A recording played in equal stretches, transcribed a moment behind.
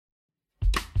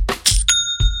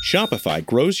Shopify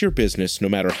grows your business no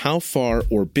matter how far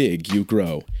or big you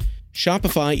grow.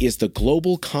 Shopify is the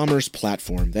global commerce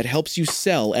platform that helps you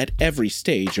sell at every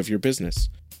stage of your business.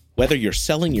 Whether you're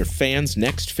selling your fans'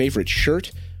 next favorite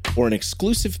shirt or an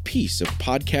exclusive piece of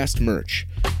podcast merch,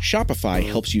 Shopify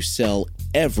helps you sell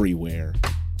everywhere.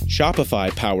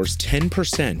 Shopify powers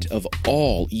 10% of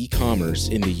all e-commerce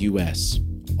in the U.S.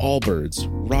 Allbirds,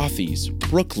 Rothy's,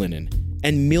 Brooklinen,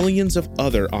 and millions of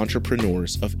other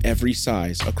entrepreneurs of every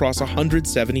size across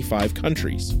 175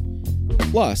 countries.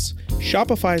 Plus,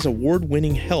 Shopify's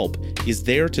award-winning help is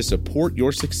there to support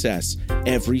your success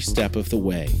every step of the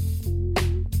way.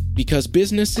 Because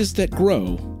businesses that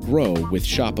grow, grow with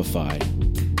Shopify.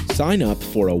 Sign up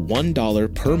for a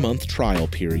 $1 per month trial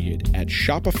period at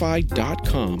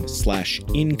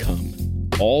shopify.com/income,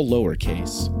 all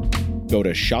lowercase. Go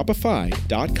to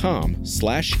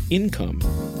shopify.com/income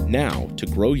now to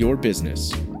grow your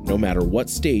business, no matter what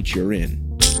stage you're in.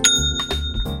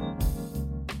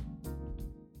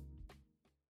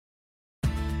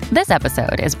 This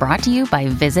episode is brought to you by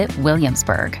Visit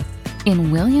Williamsburg.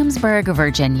 In Williamsburg,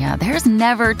 Virginia, there's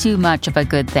never too much of a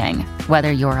good thing.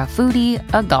 Whether you're a foodie,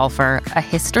 a golfer, a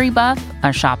history buff, a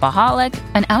shopaholic,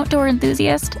 an outdoor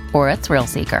enthusiast, or a thrill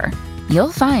seeker,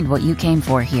 you'll find what you came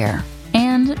for here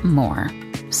and more.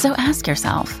 So ask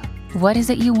yourself, what is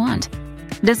it you want?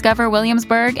 Discover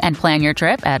Williamsburg and plan your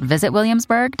trip at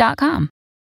visitwilliamsburg.com.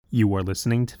 You are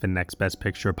listening to the Next Best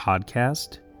Picture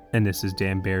podcast, and this is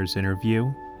Dan Baer's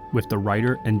interview with the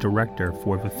writer and director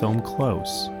for the film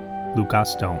Close, Luc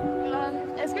Gaston.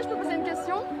 Est-ce que je peux poser une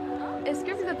question? Est-ce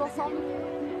que vous êtes ensemble?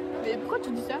 Mais pourquoi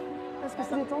tu dis ça? Parce que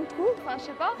c'est des temps de couple? Enfin, je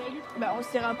sais pas. Bah, on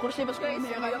s'est rapprochés parce qu'on est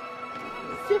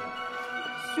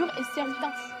sûr et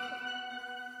certain.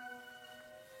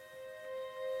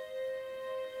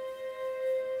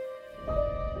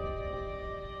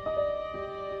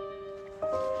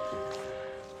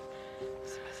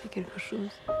 C'est passé quelque chose.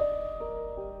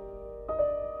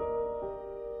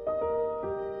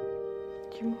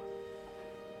 Dis-moi.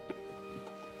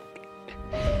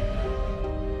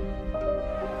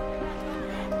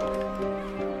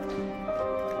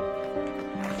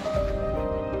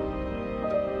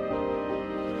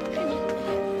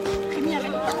 Rémi,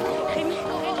 arrête. Rémi.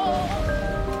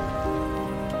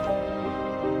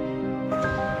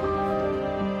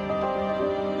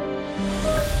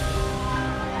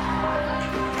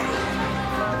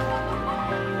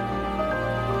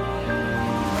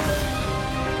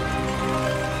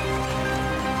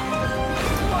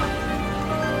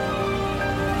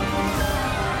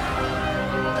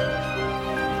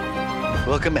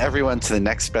 Welcome, everyone, to the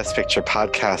Next Best Picture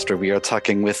podcast, where we are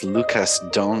talking with Lucas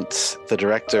Dont, the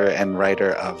director and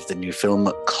writer of the new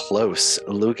film Close.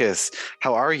 Lucas,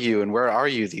 how are you and where are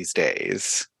you these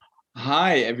days?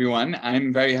 Hi, everyone.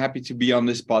 I'm very happy to be on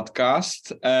this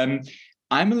podcast. I'm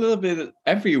a little bit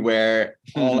everywhere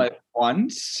all at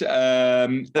once.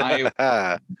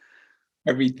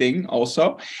 Everything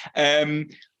also.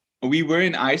 We were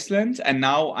in Iceland, and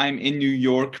now I'm in New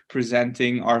York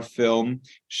presenting our film,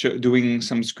 doing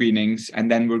some screenings, and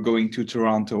then we're going to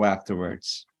Toronto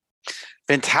afterwards.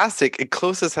 Fantastic.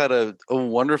 Close has had a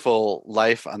wonderful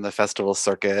life on the festival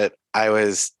circuit. I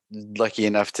was lucky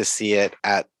enough to see it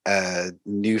at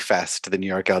New Fest, the New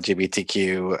York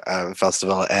LGBTQ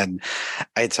festival, and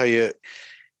I tell you,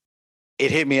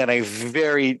 it hit me on a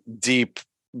very deep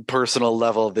personal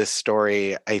level. This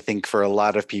story, I think for a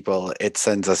lot of people, it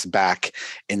sends us back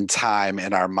in time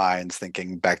in our minds,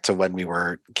 thinking back to when we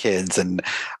were kids and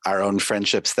our own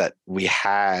friendships that we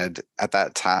had at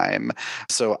that time.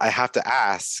 So I have to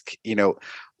ask,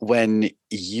 when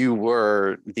you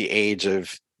were the age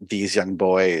of these young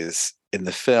boys in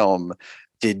the film,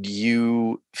 did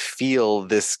you feel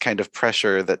this kind of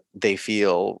pressure that they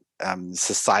feel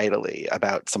societally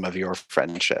about some of your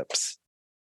friendships?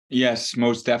 Yes,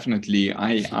 most definitely.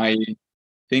 I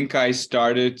think I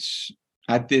started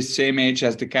at this same age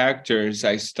as the characters.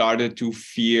 I started to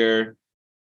fear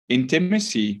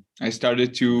intimacy. I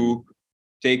started to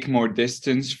take more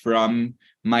distance from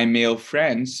my male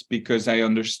friends because I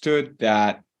understood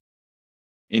that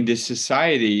in this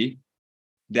society,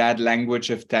 that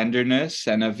language of tenderness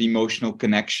and of emotional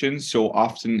connection so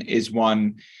often is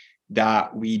one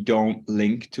that we don't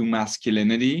link to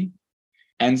masculinity.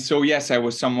 And so, yes, I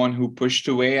was someone who pushed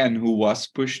away and who was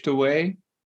pushed away.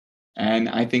 And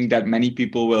I think that many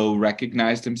people will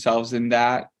recognize themselves in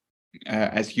that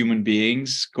as human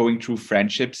beings going through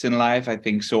friendships in life. I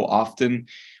think so often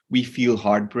we feel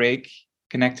heartbreak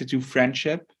connected to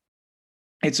friendship.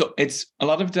 It's a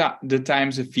lot of the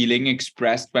times a feeling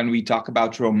expressed when we talk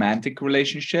about romantic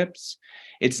relationships.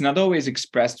 It's not always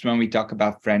expressed when we talk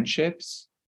about friendships.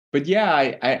 but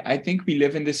yeah, I think we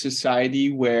live in this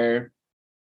society where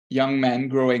young men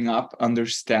growing up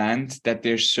understand that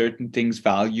there's certain things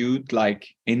valued, like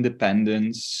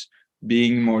independence,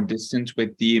 being more distant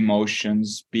with the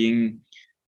emotions, being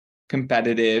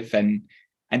competitive, and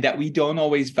that we don't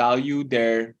always value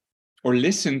their or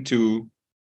listen to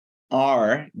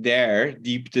their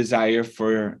deep desire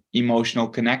for emotional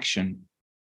connection.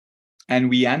 And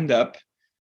we end up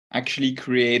actually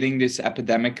creating this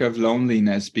epidemic of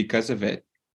loneliness because of it.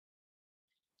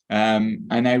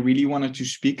 And I really wanted to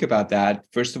speak about that.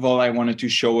 First of all, I wanted to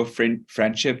show a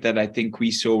friendship that I think we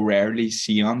so rarely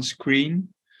see on screen.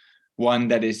 One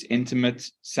that is intimate,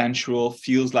 sensual,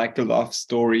 feels like a love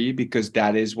story, because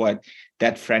that is what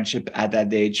that friendship at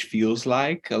that age feels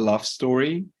like, a love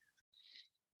story.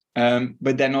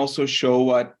 But then also show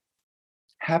what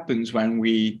happens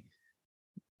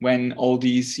when all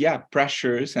these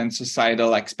pressures and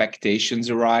societal expectations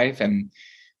arrive. And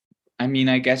I mean,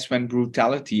 I guess when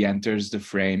brutality enters the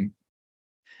frame.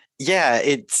 Yeah,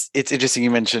 it's interesting you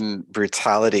mentioned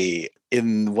brutality.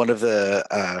 In one of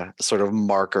the sort of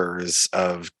markers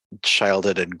of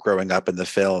childhood and growing up in the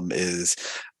film is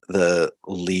the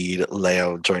lead,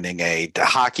 Leo, joining a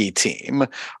hockey team,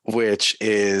 which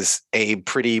is a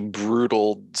pretty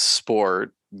brutal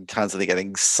sport, constantly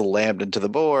getting slammed into the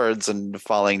boards and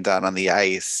falling down on the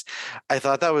ice. I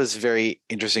thought that was a very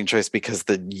interesting choice because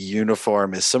the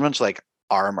uniform is so much like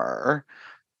armor,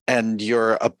 and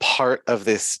you're a part of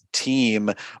this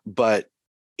team, but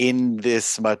in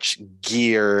this much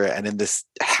gear and in this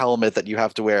helmet that you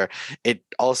have to wear, it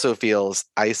also feels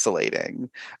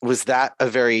isolating. Was that a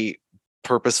very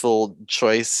purposeful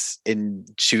choice in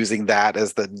choosing that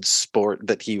as the sport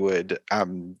that he would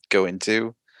go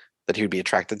into, that he would be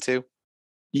attracted to?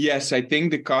 Yes, I think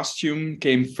the costume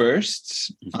came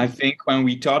first. I think when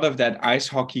we thought of that ice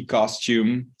hockey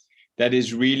costume, that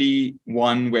is really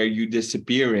one where you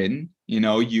disappear in,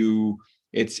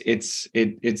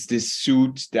 it's this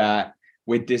suit that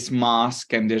with this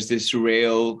mask, and there's this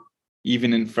rail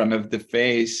even in front of the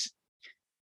face.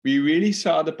 We really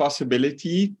saw the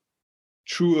possibility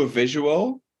through a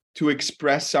visual to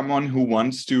express someone who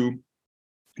wants to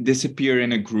disappear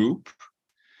in a group,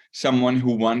 someone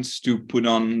who wants to put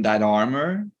on that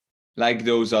armor like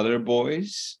those other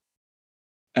boys.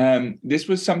 This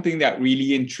was something that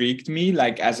really intrigued me,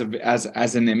 like as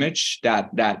an image,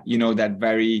 that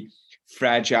very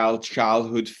fragile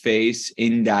childhood face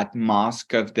in that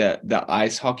mask of the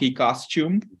ice hockey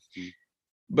costume. Mm-hmm.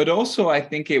 But also, I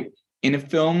think in a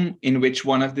film in which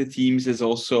one of the themes is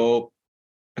also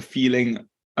a feeling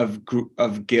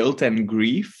of guilt and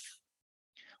grief,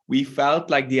 we felt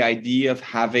like the idea of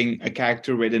having a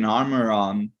character with an armor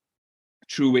on,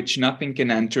 through which nothing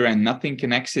can enter and nothing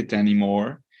can exit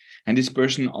anymore, and this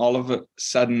person all of a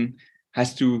sudden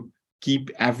has to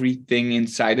keep everything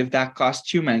inside of that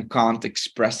costume and can't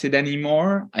express it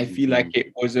anymore. I feel like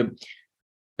it was a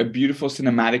beautiful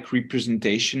cinematic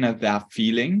representation of that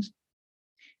feeling.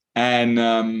 And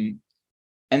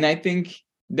I think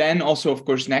then also, of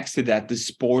course, next to that, the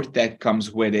sport that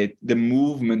comes with it, the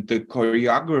movement, the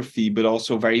choreography, but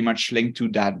also very much linked to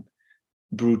that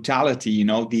brutality,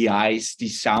 the ice, the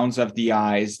sounds of the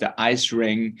ice, the ice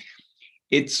ring.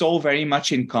 It's all very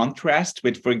much in contrast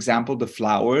with, for example, the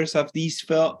flowers of this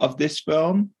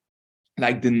film,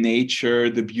 like the nature,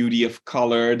 the beauty of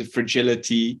color, the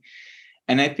fragility.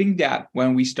 And I think that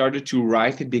when we started to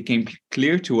write, it became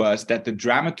clear to us that the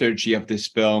dramaturgy of this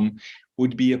film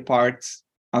would be a part,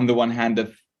 on the one hand,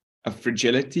 of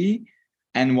fragility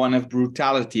and one of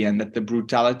brutality, and that the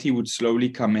brutality would slowly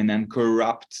come in and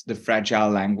corrupt the fragile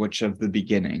language of the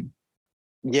beginning.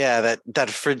 Yeah, that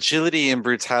fragility and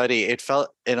brutality, it felt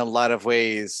in a lot of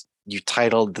ways, you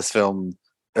titled this film,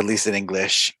 at least in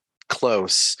English,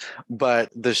 Close, but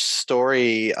the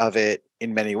story of it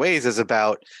in many ways is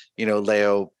about,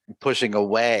 Leo pushing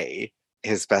away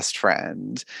his best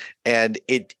friend. And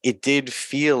it did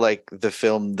feel like the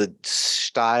film, the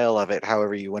style of it,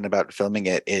 however you went about filming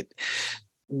it, it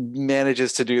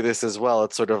manages to do this as well.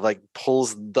 It sort of like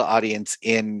pulls the audience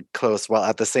in close while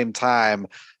at the same time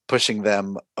pushing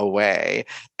them away.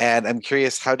 And I'm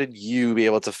curious, how did you be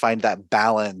able to find that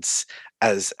balance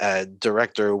as a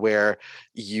director where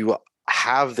you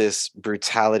have this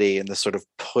brutality and this sort of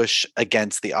push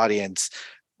against the audience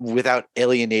without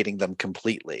alienating them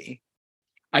completely?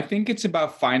 I think it's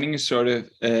about finding a sort of,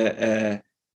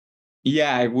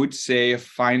 I would say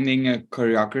finding a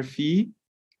choreography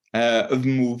of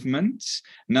movement,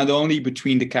 not only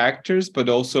between the characters, but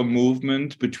also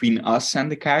movement between us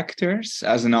and the characters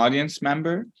as an audience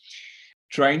member.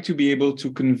 trying to be able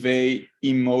to convey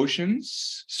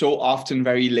emotions, so often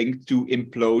very linked to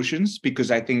implosions,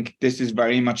 because I think this is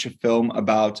very much a film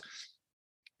about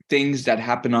things that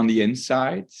happen on the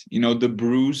inside, the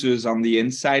bruises on the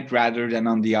inside rather than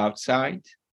on the outside.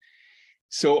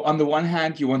 So on the one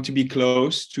hand, you want to be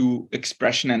close to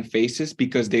expression and faces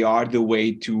because they are the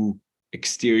way to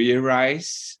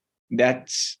exteriorize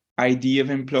that idea of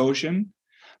implosion.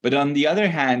 But on the other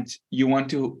hand, you want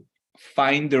to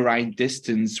find the right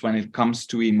distance when it comes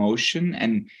to emotion.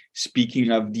 And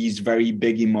speaking of these very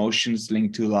big emotions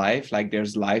linked to life, like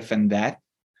there's life and death.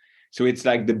 So it's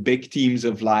like the big themes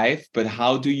of life, but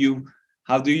how do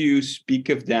you speak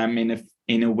of them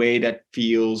in a way that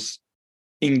feels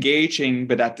engaging,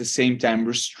 but at the same time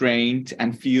restrained,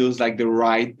 and feels like the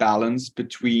right balance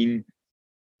between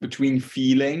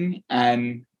feeling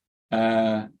and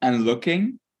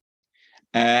looking.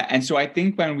 And so I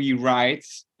think when we write,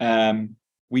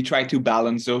 we try to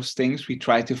balance those things. We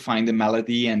try to find a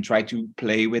melody and try to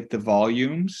play with the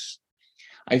volumes.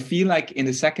 I feel like in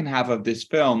the second half of this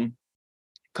film,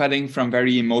 cutting from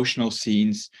very emotional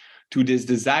scenes to this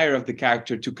desire of the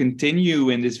character to continue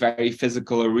in this very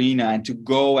physical arena and to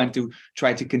go and to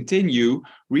try to continue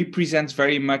represents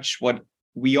very much what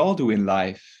we all do in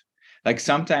life. Like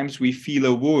sometimes we feel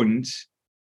a wound,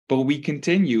 but we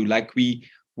continue. Like we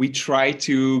try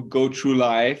to go through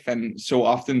life and so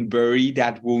often bury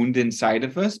that wound inside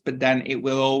of us, but then it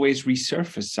will always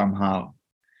resurface somehow.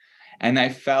 And I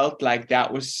felt like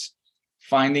that was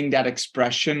finding that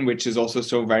expression, which is also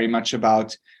so very much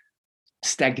about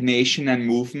stagnation and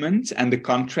movement and the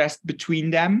contrast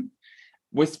between them,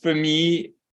 was for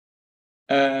me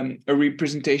a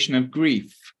representation of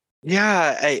grief.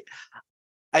 Yeah,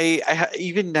 I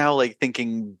even now, like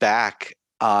thinking back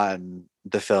on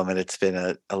the film, and it's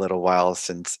been a little while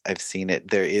since I've seen it,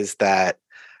 there is that,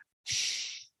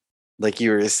 like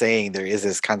you were saying, there is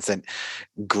this constant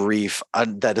grief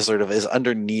that is sort of is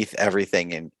underneath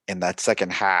everything in that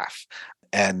second half.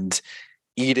 And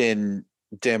Eden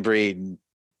Dambray,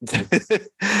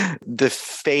 the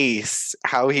face,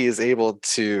 how he is able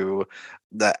to,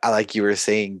 that, like you were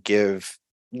saying,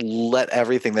 let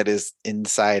everything that is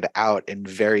inside out in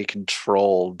very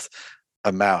controlled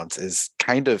amounts is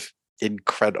kind of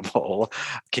incredible.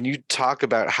 Can you talk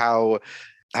about how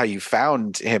you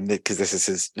found him, because this is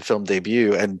his film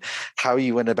debut, and how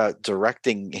you went about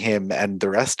directing him and the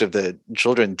rest of the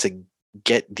children to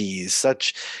get these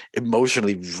such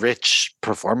emotionally rich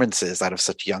performances out of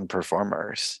such young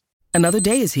performers? Another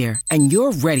day is here, and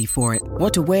you're ready for it.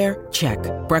 What to wear? Check.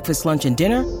 Breakfast, lunch, and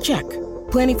dinner? Check.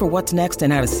 Planning for what's next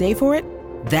and how to save for it?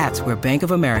 That's where Bank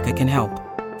of America can help.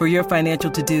 For your financial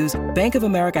to-dos, Bank of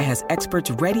America has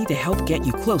experts ready to help get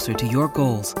you closer to your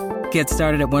goals. Get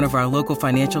started at one of our local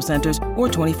financial centers or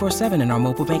 24/7 in our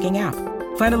mobile banking app.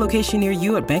 Find a location near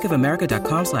you at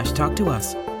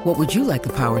bankofamerica.com/talktous. What would you like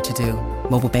the power to do?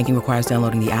 Mobile banking requires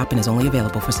downloading the app and is only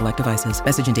available for select devices.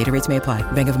 Message and data rates may apply.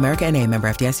 Bank of America N.A., member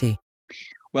FDIC.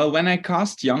 Well, when I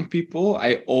cast young people,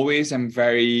 I always am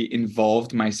very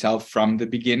involved myself from the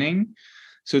beginning.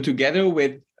 So together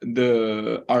with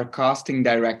our casting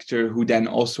director, who then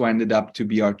also ended up to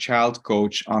be our child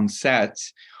coach on set,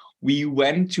 we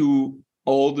went to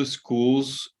all the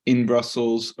schools in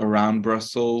Brussels, around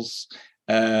Brussels,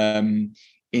 in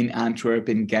Antwerp,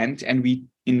 in Ghent, and we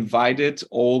invited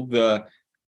all the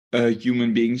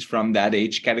human beings from that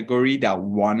age category that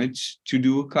wanted to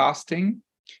do a casting.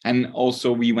 And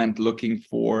also we went looking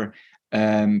for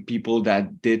people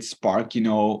that did spark,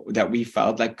 that we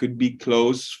felt like could be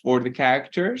close for the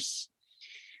characters.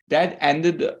 That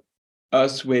ended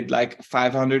us with like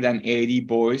 580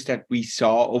 boys that we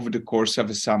saw over the course of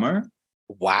a summer.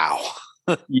 Wow.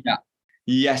 Yeah.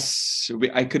 Yes.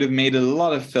 I could have made a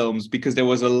lot of films because there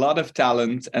was a lot of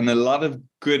talent and a lot of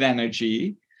good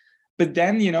energy. But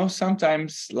then,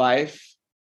 sometimes life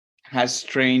has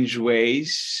strange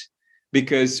ways,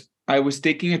 because I was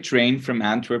taking a train from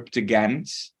Antwerp to Ghent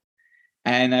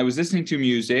and I was listening to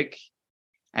music,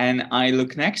 and I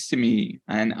look next to me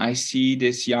and I see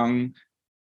this young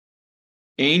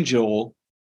angel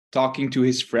talking to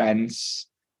his friends,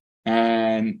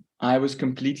 and I was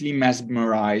completely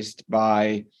mesmerized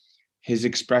by his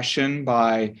expression,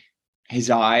 by his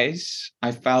eyes.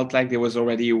 I felt like there was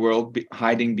already a world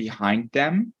hiding behind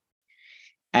them.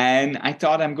 And I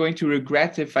thought, I'm going to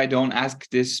regret if I don't ask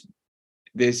this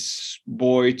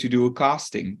boy to do a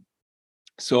casting.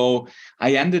 So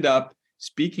I ended up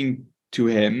speaking to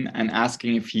him and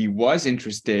asking if he was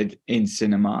interested in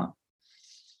cinema.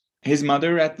 His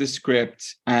mother read the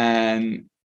script and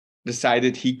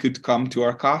decided he could come to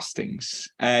our castings.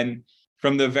 And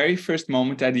from the very first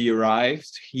moment that he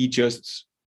arrived, he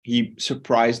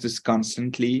surprised us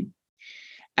constantly.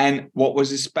 And what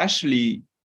was especially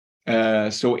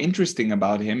so interesting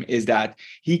about him is that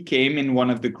he came in one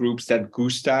of the groups that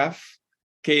Gustav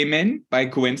came in by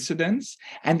coincidence,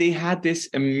 and they had this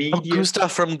immediate...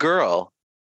 Gustav from Girl.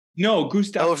 No,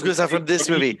 Gustav. Oh, Gustav from this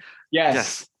movie.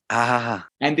 Yes. Ah.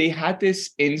 And they had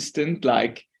this instant,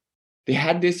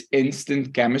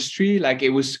 chemistry. Like,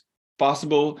 it was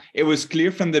possible. It was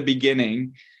clear from the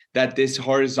beginning that this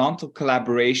horizontal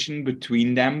collaboration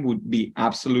between them would be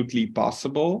absolutely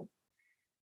possible.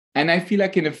 And I feel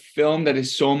like in a film that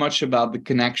is so much about the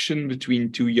connection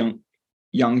between two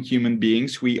young human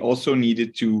beings, we also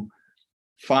needed to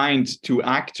find two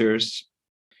actors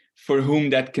for whom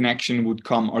that connection would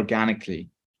come organically.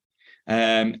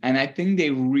 And I think they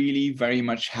really very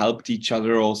much helped each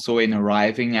other also in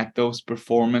arriving at those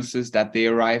performances that they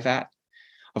arrive at.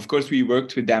 Of course, we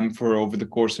worked with them for over the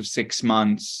course of 6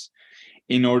 months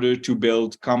in order to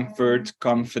build comfort,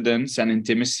 confidence, and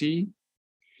intimacy.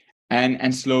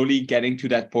 And slowly getting to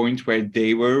that point where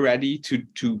they were ready to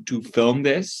film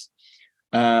this.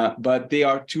 But they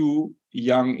are two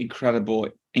young,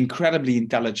 incredibly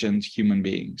intelligent human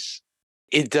beings.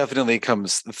 It definitely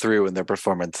comes through in their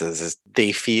performances. Is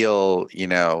they feel,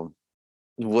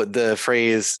 what the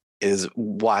phrase is,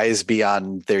 wise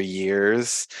beyond their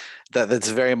years. That's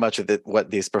very much of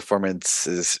what these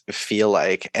performances feel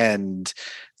like. And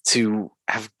to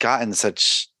have gotten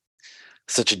such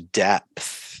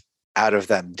depth out of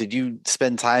them. Did you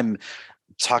spend time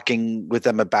talking with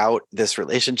them about this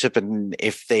relationship and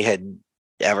if they had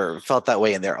ever felt that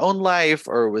way in their own life,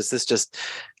 or was this just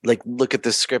like look at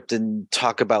the script and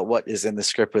talk about what is in the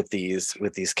script with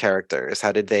these characters?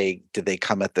 How did they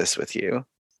come at this with you?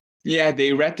 Yeah,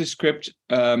 they read the script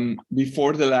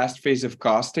before the last phase of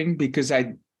casting, because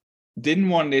I didn't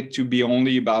want it to be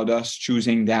only about us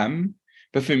choosing them.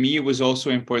 But for me, it was also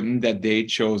important that they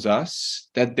chose us,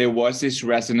 that there was this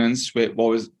resonance with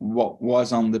what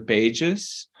was on the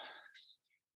pages.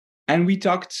 And we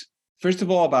talked, first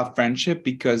of all, about friendship,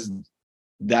 because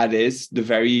that is the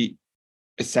very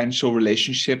essential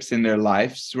relationships in their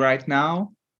lives right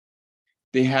now.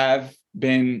 They have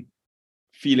been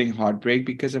feeling heartbreak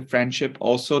because of friendship.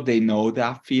 Also, they know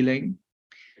that feeling.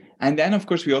 And then, of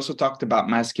course, we also talked about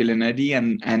masculinity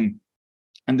and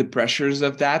the pressures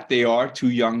of that. They are two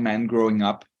young men growing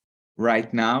up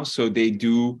right now, so they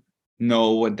do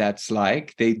know what that's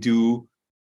like. They do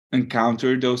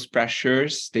encounter those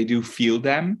pressures. They do feel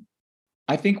them.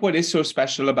 I think what is so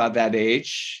special about that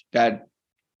age, that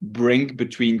brink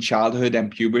between childhood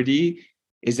and puberty,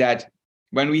 is that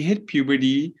when we hit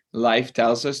puberty, life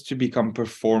tells us to become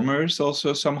performers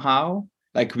also somehow.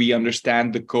 Like, we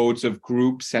understand the codes of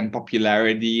groups and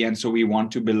popularity, and so we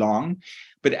want to belong.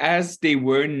 But as they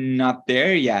were not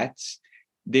there yet,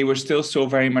 they were still so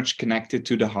very much connected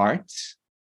to the heart.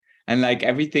 And like,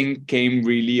 everything came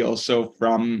really also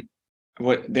from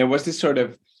there was this sort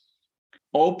of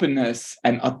openness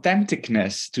and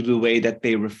authenticness to the way that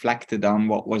they reflected on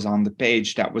what was on the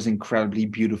page that was incredibly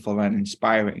beautiful and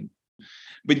inspiring.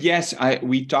 But yes,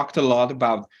 we talked a lot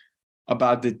about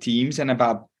the themes and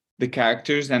about the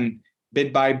characters, and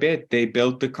bit by bit, they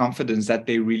built the confidence that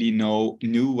they really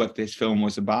knew what this film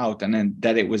was about, and then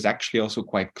that it was actually also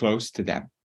quite close to them.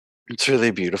 It's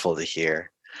really beautiful to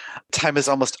hear. Time is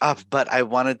almost up, but I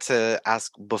wanted to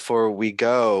ask before we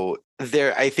go,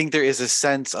 I think there is a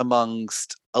sense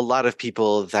amongst a lot of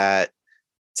people that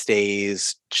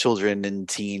today's children and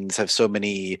teens have so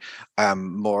many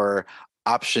more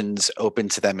options open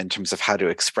to them in terms of how to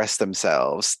express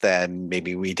themselves than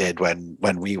maybe we did when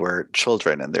we were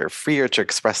children, and they're freer to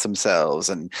express themselves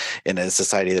and in a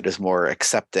society that is more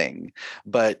accepting.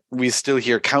 But we still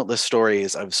hear countless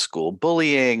stories of school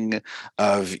bullying,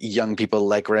 of young people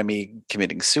like Remy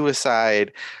committing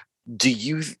suicide. Do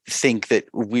you think that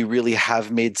we really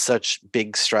have made such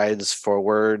big strides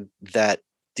forward that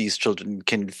these children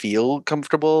can feel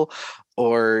comfortable?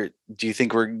 Or do you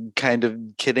think we're kind of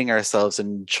kidding ourselves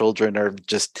and children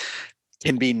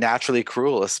can be naturally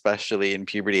cruel, especially in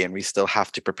puberty, and we still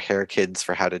have to prepare kids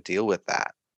for how to deal with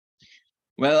that?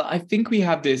 Well, I think we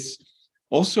have this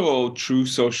also through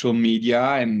social media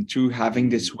and through having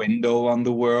this window on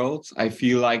the world. I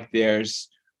feel like there's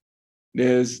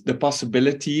the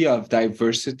possibility of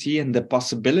diversity and the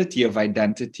possibility of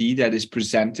identity that is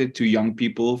presented to young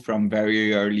people from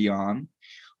very early on,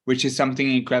 which is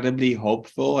something incredibly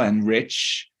hopeful and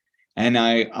rich. And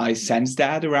I sense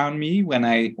that around me when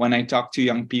I talk to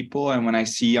young people and when I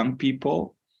see young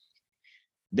people.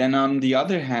 Then on the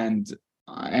other hand,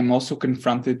 I'm also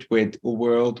confronted with a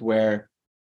world where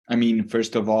I mean,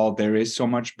 first of all, there is so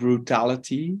much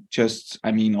brutality,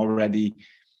 already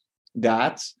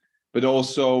that, but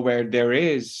also where there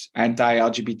is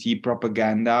anti-LGBT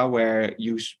propaganda, where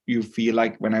you feel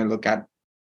like, when I look at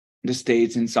the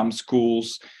States, in some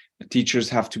schools, teachers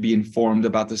have to be informed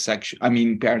about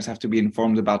parents have to be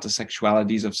informed about the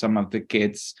sexualities of some of the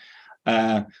kids.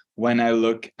 When I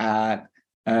look at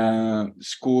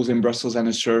schools in Brussels and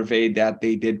a survey that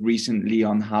they did recently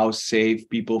on how safe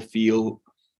people feel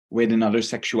with another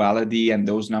sexuality, and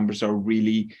those numbers are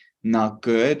really not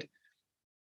good.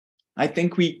 I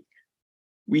think we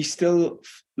still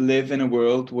live in a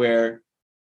world where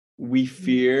we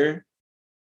fear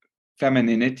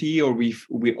femininity, or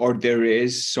or there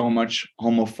is so much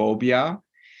homophobia.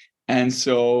 And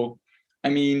so, I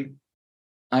mean,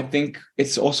 I think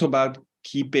it's also about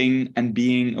keeping and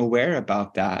being aware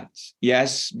about that.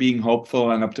 Yes, being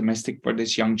hopeful and optimistic for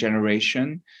this young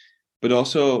generation, but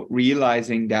also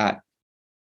realizing that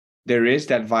there is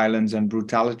that violence and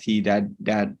brutality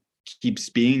that keeps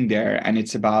being there. And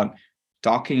it's about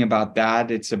talking about that.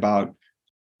 It's about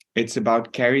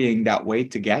carrying that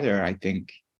weight together, I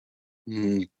think.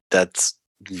 That's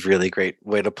a really great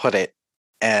way to put it.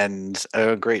 And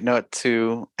a great note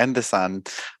to end this on.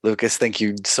 Lucas, thank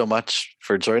you so much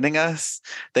for joining us.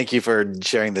 Thank you for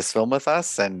sharing this film with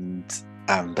us, and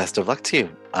best of luck to you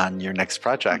on your next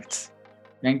project.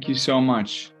 Thank you so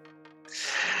much.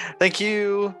 Thank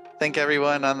you. Thank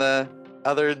everyone on the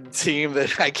other team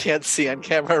that I can't see on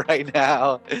camera right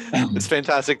now. It's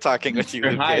fantastic talking with you.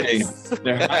 They're hiding.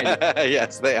 They're hiding.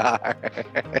 Yes, they are.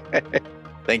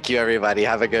 Thank you, everybody.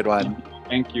 Have a good one.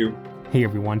 Thank you. Hey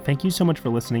everyone, thank you so much for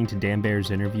listening to Dan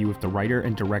Baer's interview with the writer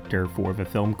and director for the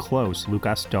film Close, Luc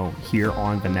Aston, here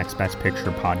on the Next Best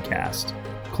Picture podcast.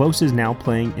 Close is now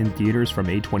playing in theaters from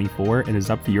A24 and is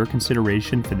up for your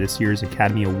consideration for this year's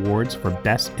Academy Awards for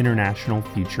Best International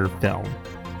Feature Film.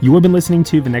 You have been listening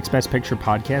to the Next Best Picture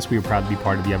podcast. We are proud to be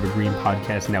part of the Evergreen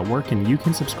Podcast Network, and you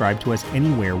can subscribe to us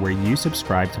anywhere where you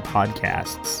subscribe to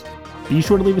podcasts. Be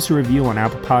sure to leave us a review on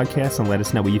Apple Podcasts and let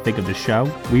us know what you think of the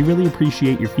show. We really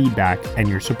appreciate your feedback and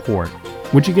your support,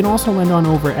 which you can also lend on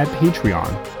over at Patreon.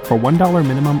 For $1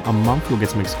 minimum a month, you'll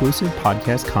get some exclusive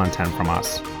podcast content from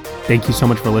us. Thank you so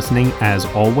much for listening, as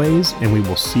always, and we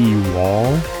will see you all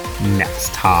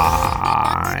next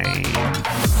time.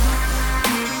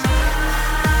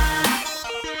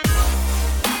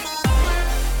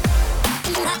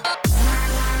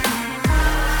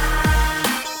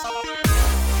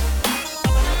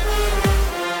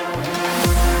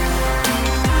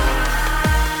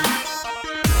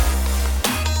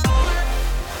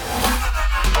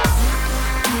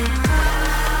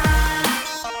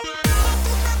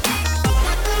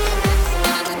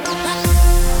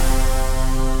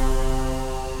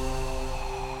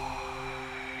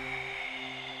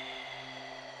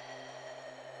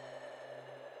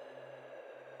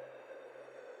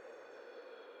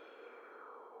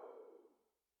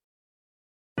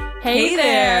 Hey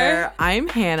there! I'm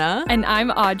Hannah. And I'm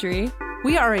Audrey.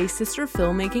 We are a sister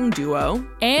filmmaking duo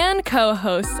and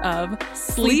co-hosts of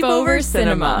Sleepover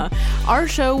Cinema, our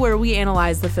show where we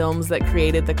analyze the films that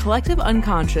created the collective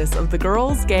unconscious of the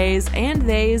girls, gays, and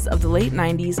theys of the late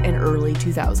 90s and early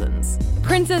 2000s.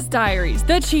 Princess Diaries,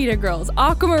 The Cheetah Girls,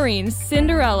 Aquamarine,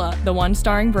 Cinderella, the one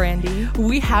starring Brandy.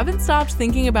 We haven't stopped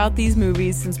thinking about these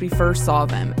movies since we first saw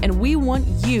them, and we want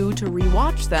you to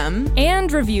rewatch them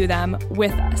and review them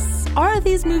with us. Are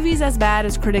these movies as bad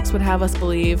as critics would have us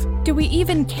believe? Do we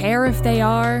even care if they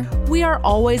are? We are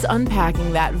always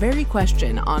unpacking that very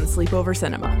question on Sleepover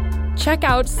Cinema. Check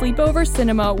out Sleepover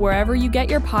Cinema wherever you get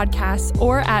your podcasts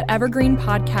or at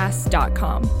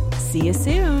evergreenpodcasts.com. See you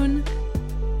soon.